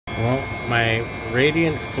Well, my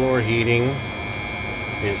radiant floor heating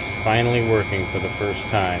is finally working for the first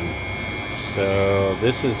time. So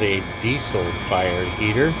this is a diesel fired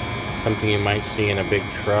heater, something you might see in a big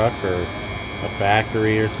truck or a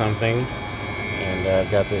factory or something. And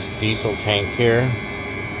I've got this diesel tank here,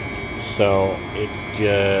 so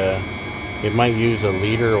it might use a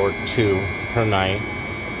liter or two per night.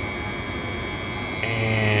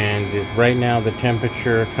 And right now the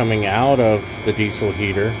temperature coming out of the diesel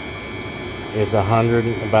heater is about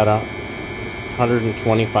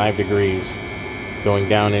 125 degrees going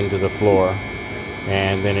down into the floor,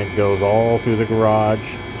 and then it goes all through the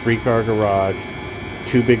garage, 3-car garage,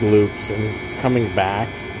 2 big loops, and it's coming back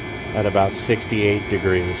at about 68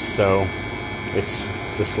 degrees. So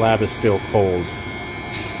the slab is still cold,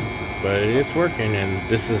 but it's working. And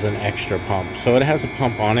this is an extra pump, so it has a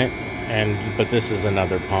pump on it, but this is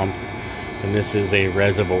another pump, and this is a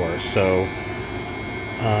reservoir. So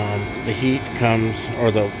the heat comes,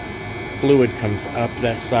 or the fluid comes up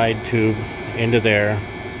that side tube into there,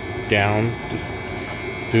 down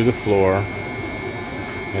through the floor,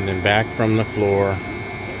 and then back from the floor,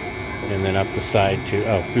 and then up the side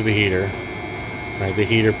through the heater. Right, the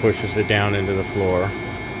heater pushes it down into the floor,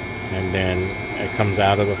 and then it comes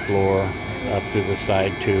out of the floor, up through the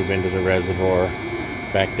side tube into the reservoir,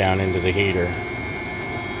 back down into the heater.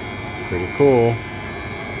 Pretty cool.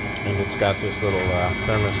 And it's got this little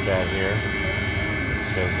thermostat here. It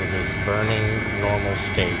says it is burning normal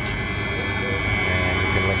state. And you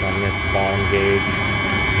can look on this balm gauge.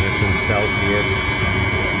 It's in Celsius.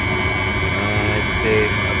 I'd say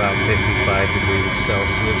about 55 degrees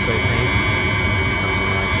Celsius, I think.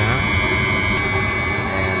 Something like that.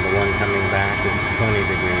 And the one coming back is 20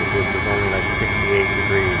 degrees, which is only like 68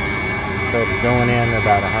 degrees. So it's going in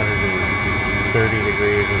about 130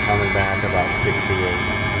 degrees and coming back about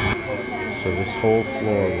 68. So this whole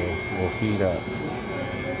floor will heat up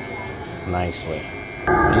nicely.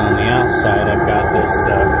 And on the outside, I've got this